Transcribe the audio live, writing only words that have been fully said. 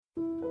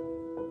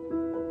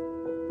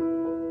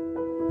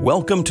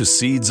Welcome to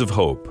Seeds of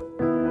Hope.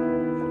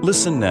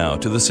 Listen now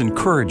to this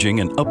encouraging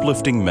and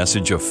uplifting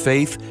message of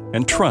faith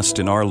and trust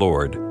in our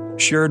Lord,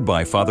 shared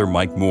by Father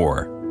Mike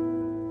Moore.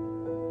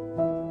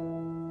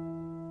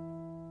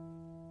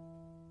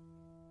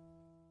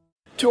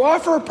 To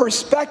offer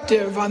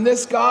perspective on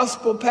this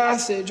gospel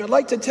passage, I'd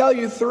like to tell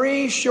you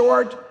three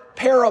short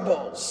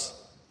parables.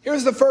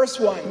 Here's the first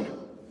one.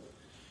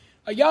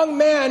 A young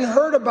man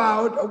heard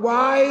about a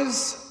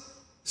wise,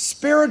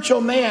 spiritual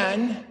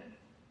man,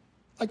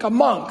 like a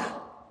monk,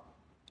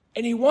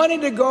 and he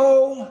wanted to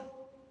go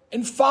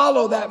and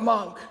follow that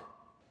monk,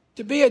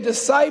 to be a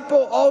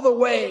disciple all the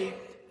way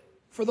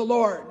for the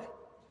Lord.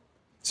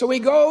 So he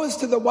goes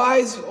to the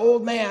wise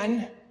old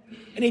man,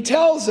 and he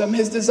tells him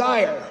his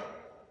desire.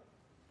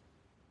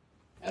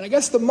 And I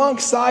guess the monk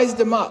sized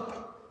him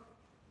up,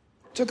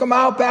 took him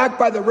out back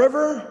by the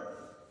river,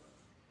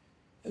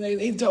 and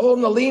he told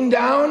him to lean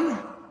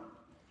down,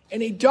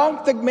 and he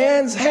dunked the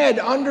man's head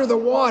under the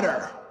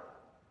water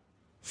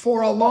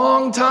for a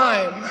long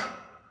time.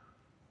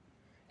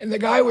 And the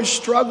guy was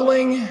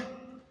struggling,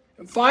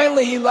 and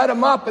finally he let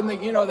him up, and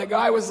the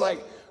guy was like,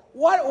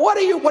 What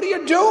are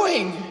you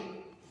doing?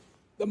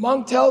 The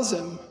monk tells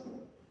him,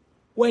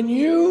 when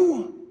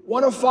you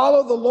want to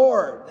follow the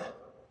Lord,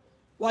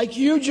 like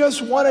you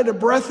just wanted a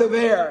breath of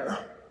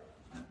air,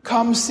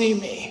 come see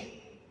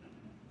me.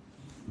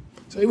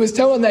 So he was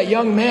telling that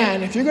young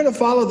man, if you're going to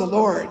follow the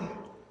Lord,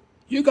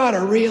 you got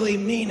to really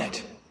mean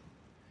it.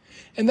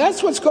 And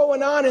that's what's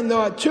going on in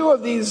the two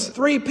of these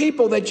three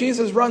people that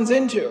Jesus runs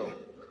into.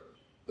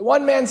 The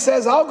one man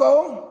says, I'll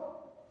go,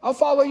 I'll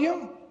follow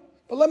you,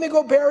 but let me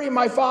go bury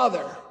my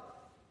father.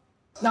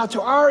 Now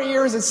to our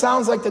ears, it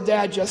sounds like the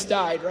dad just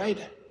died, right?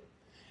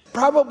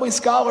 Probably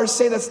scholars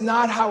say that's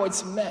not how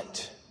it's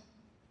meant.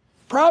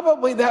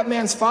 Probably that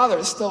man's father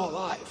is still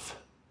alive.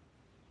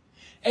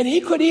 And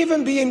he could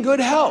even be in good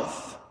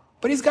health,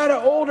 but he's got an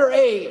older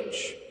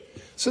age.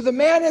 So the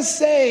man is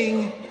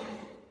saying,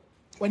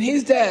 when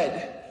he's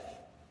dead,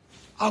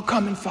 I'll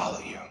come and follow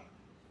you.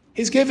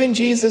 He's giving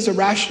Jesus a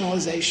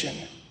rationalization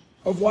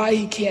of why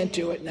he can't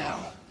do it now.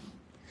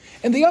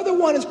 And the other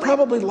one is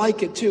probably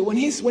like it too. When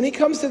he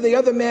comes to the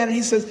other man and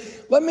he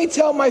says, let me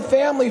tell my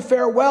family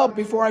farewell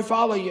before I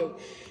follow you.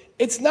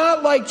 It's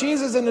not like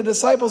Jesus and the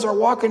disciples are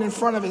walking in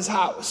front of his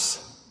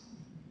house.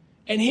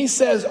 And he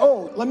says,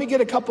 let me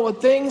get a couple of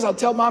things. I'll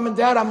tell mom and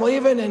dad I'm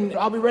leaving and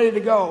I'll be ready to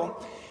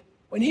go.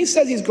 When he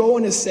says he's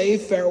going to say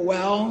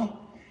farewell,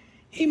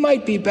 he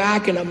might be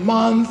back in a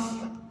month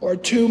or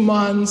 2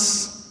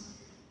 months,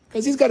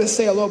 because he's got to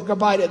say hello,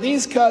 goodbye to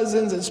these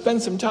cousins and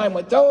spend some time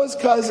with those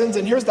cousins.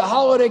 And here's the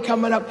holiday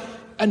coming up.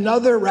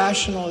 Another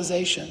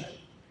rationalization.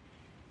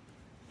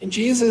 And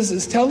Jesus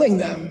is telling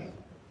them,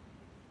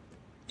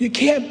 you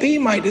can't be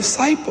my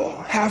disciple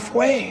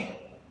halfway.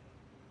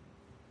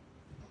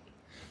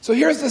 So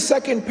here's the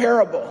second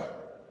parable.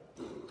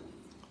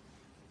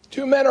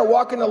 Two men are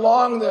walking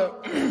along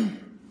those,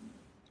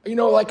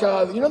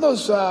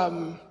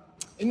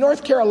 in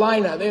North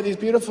Carolina, they have these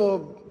beautiful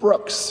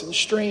brooks and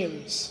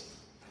streams.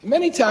 And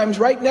many times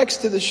right next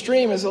to the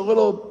stream is a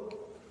little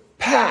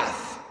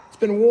path. It's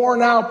been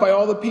worn out by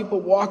all the people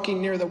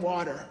walking near the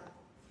water.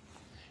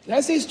 And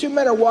as these two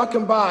men are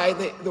walking by,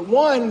 the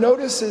one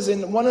notices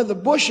in one of the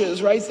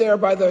bushes right there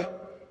by the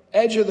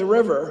edge of the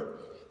river,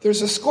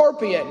 there's a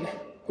scorpion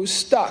who's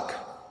stuck.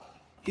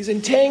 He's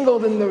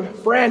entangled in the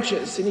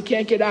branches and he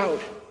can't get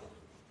out.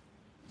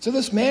 So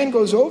this man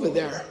goes over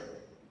there.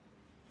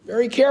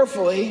 Very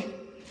carefully,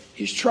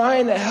 he's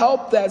trying to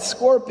help that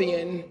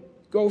scorpion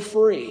go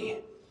free.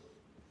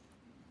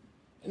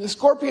 And the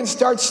scorpion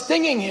starts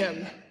stinging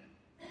him.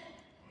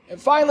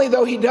 And finally,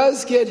 though, he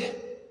does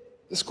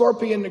get the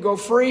scorpion to go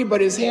free,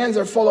 but his hands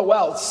are full of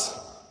welts.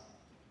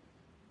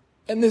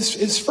 And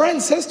his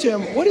friend says to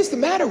him, what is the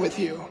matter with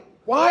you?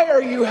 Why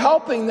are you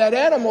helping that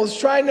animal who's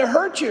trying to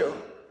hurt you?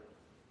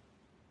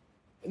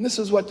 And this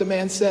is what the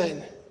man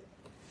said.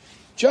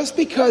 Just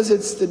because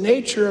it's the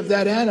nature of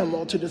that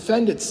animal to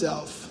defend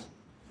itself,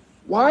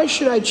 why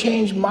should I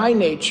change my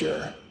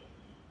nature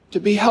to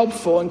be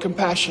helpful and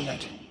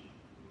compassionate?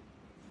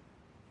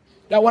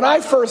 Now, when I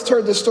first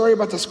heard the story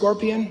about the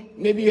scorpion,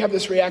 maybe you have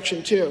this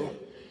reaction too.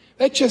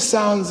 That just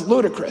sounds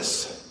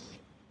ludicrous.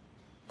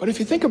 But if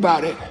you think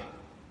about it,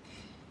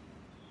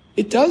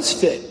 it does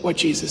fit what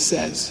Jesus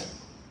says.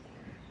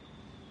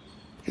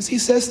 Because he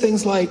says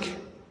things like,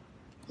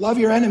 love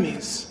your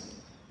enemies.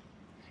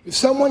 If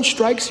someone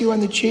strikes you on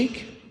the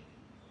cheek,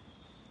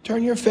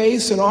 turn your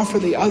face and offer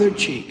the other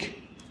cheek.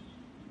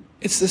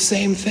 It's the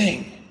same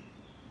thing.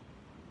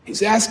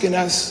 He's asking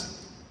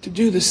us to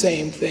do the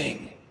same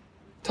thing,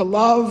 to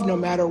love no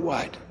matter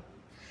what.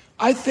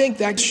 I think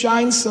that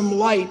shines some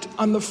light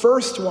on the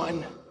first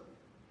one.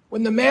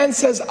 When the man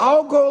says,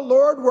 I'll go,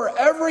 Lord,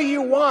 wherever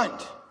you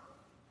want.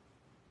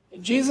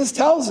 And Jesus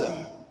tells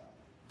him,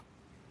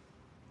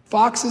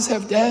 foxes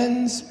have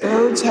dens,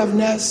 birds have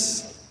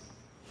nests.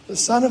 The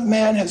Son of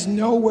Man has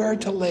nowhere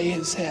to lay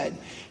his head.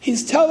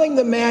 He's telling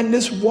the man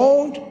this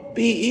won't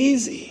be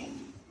easy.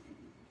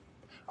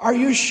 Are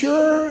you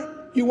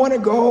sure you want to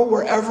go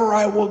wherever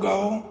I will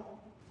go?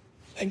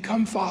 and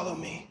come follow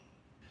me.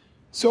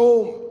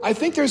 So I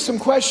think there's some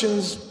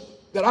questions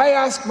that I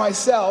ask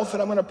myself,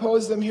 and I'm going to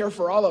pose them here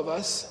for all of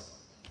us.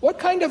 What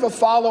kind of a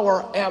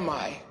follower am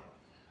I?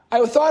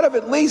 I thought of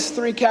at least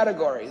 3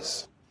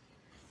 categories.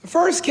 The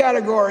first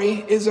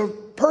category is a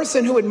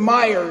person who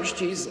admires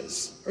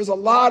Jesus. There's a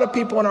lot of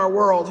people in our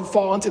world who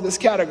fall into this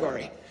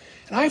category.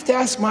 And I have to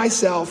ask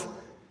myself,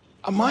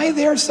 am I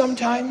there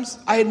sometimes?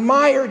 I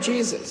admire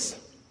Jesus.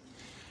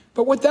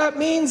 But what that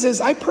means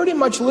is I pretty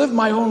much live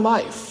my own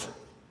life.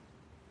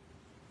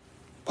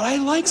 But I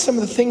like some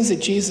of the things that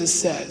Jesus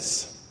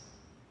says.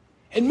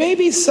 And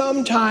maybe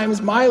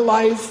sometimes my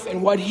life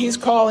and what he's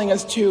calling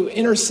us to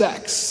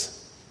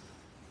intersects.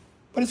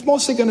 But it's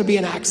mostly going to be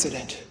an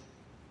accident.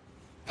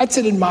 That's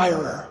an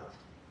admirer.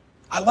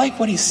 I like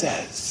what he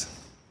says.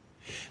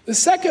 The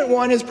second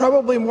one is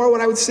probably more what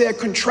I would say a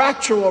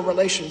contractual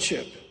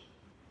relationship.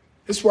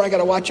 This is where I got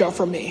to watch out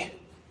for me.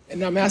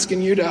 And I'm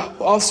asking you to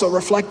also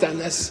reflect on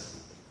this.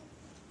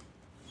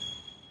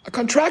 A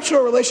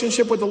contractual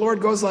relationship with the Lord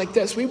goes like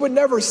this. We would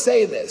never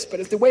say this, but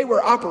it's the way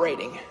we're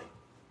operating.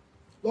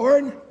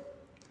 Lord,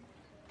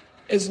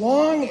 as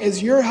long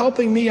as you're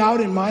helping me out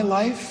in my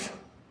life,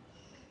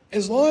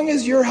 as long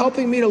as you're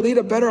helping me to lead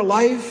a better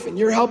life and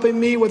you're helping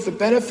me with the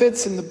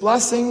benefits and the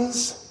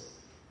blessings,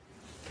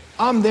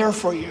 I'm there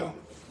for you.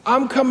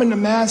 I'm coming to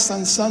Mass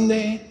on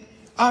Sunday.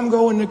 I'm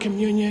going to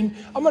communion.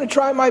 I'm going to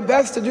try my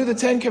best to do the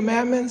 10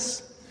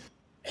 Commandments.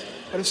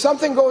 But if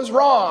something goes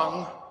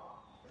wrong,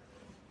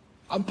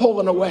 I'm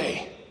pulling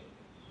away.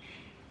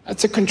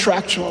 That's a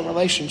contractual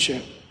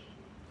relationship.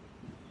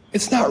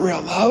 It's not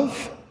real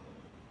love.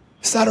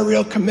 It's not a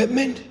real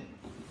commitment.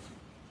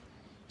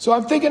 So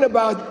I'm thinking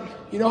about,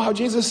 how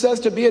Jesus says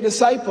to be a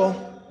disciple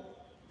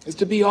is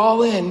to be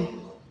all in.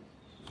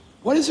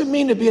 What does it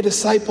mean to be a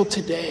disciple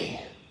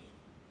today?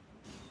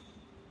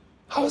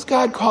 How is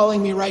God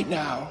calling me right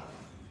now?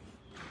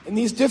 In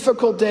these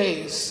difficult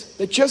days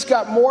that just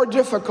got more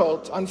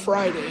difficult on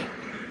Friday.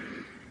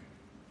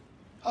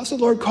 How's the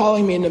Lord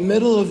calling me in the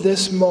middle of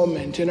this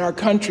moment in our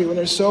country when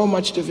there's so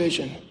much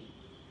division?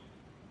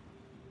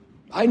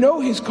 I know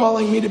he's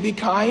calling me to be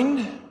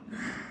kind,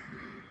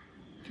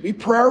 to be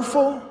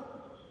prayerful,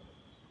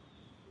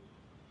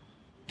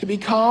 to be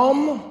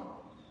calm.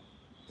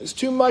 There's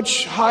too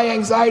much high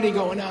anxiety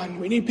going on.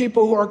 We need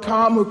people who are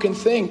calm, who can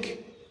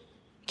think.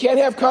 Can't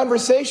have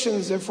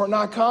conversations if we're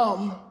not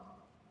calm.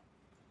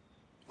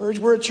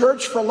 We're a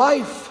church for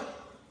life.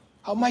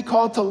 How am I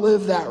called to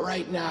live that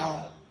right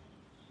now?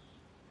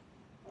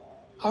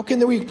 How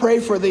can we pray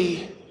for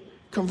the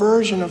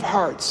conversion of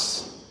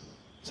hearts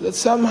so that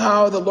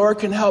somehow the Lord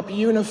can help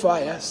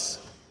unify us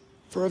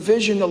for a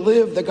vision to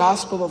live the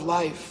gospel of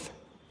life?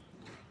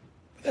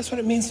 That's what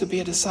it means to be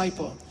a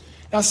disciple.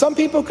 Now, some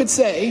people could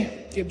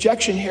say, the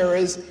objection here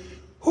is,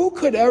 who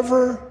could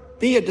ever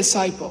be a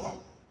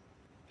disciple?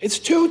 It's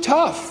too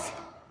tough.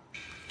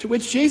 To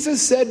which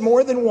Jesus said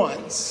more than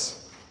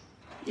once,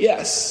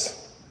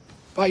 yes,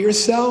 by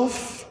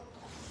yourself,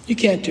 you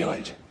can't do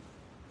it.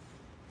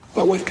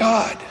 But with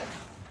God,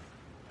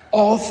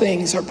 all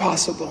things are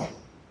possible.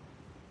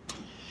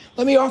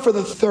 Let me offer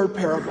the third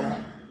parable.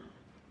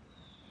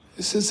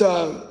 This is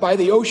by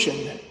the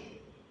ocean.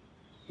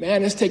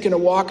 Man is taking a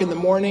walk in the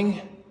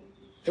morning.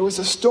 There was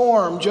a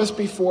storm just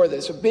before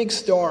this, a big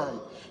storm.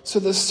 So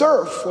the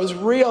surf was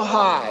real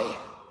high.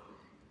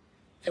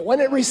 And when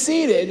it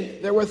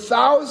receded, there were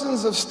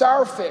thousands of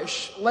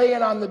starfish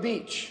laying on the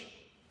beach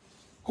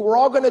who were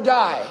all going to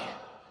die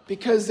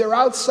because they're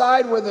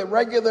outside where the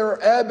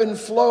regular ebb and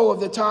flow of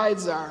the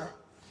tides are.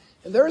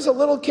 And there's a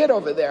little kid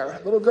over there,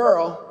 a little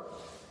girl,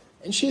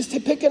 and she's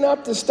picking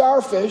up the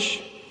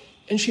starfish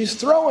and she's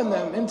throwing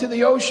them into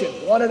the ocean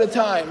one at a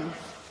time.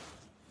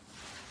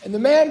 And the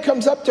man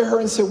comes up to her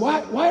and said,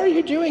 why are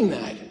you doing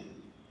that?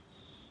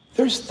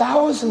 There's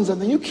thousands of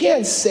them. You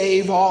can't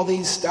save all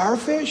these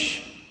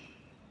starfish.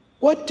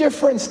 What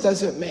difference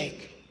does it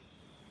make?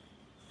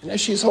 And as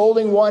she's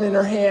holding one in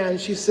her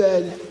hand, she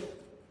said,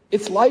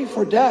 it's life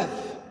or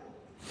death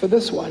for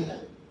this one.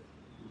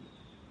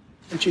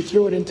 And she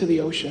threw it into the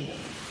ocean.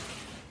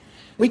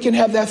 We can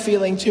have that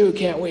feeling too,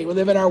 can't we? We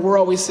live in our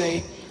world, we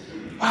say,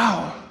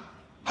 wow,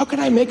 how can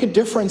I make a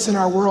difference in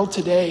our world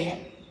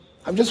today?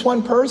 I'm just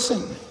one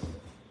person.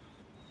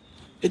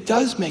 It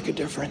does make a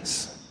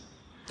difference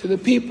to the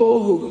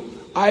people who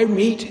I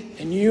meet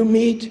and you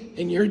meet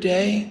in your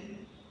day,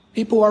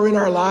 people who are in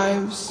our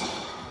lives,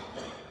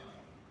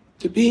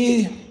 to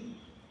be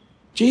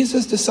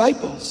Jesus'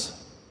 disciples,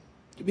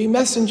 to be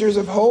messengers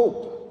of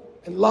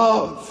hope and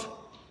love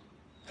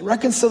and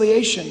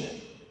reconciliation.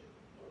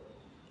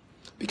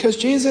 Because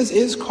Jesus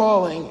is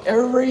calling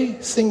every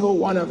single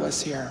one of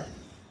us here,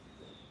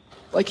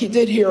 like he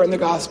did here in the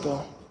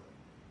gospel.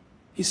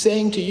 He's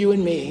saying to you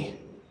and me,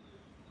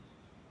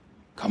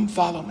 come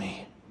follow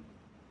me.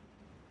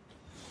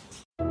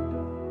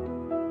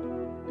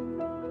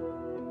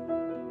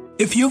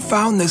 If you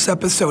found this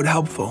episode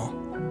helpful,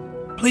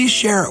 please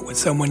share it with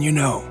someone you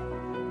know.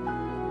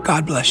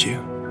 God bless you.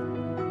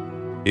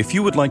 If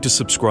you would like to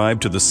subscribe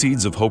to the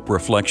Seeds of Hope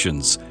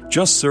Reflections,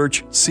 just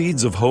search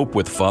Seeds of Hope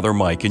with Father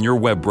Mike in your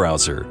web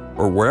browser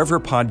or wherever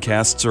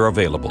podcasts are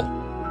available.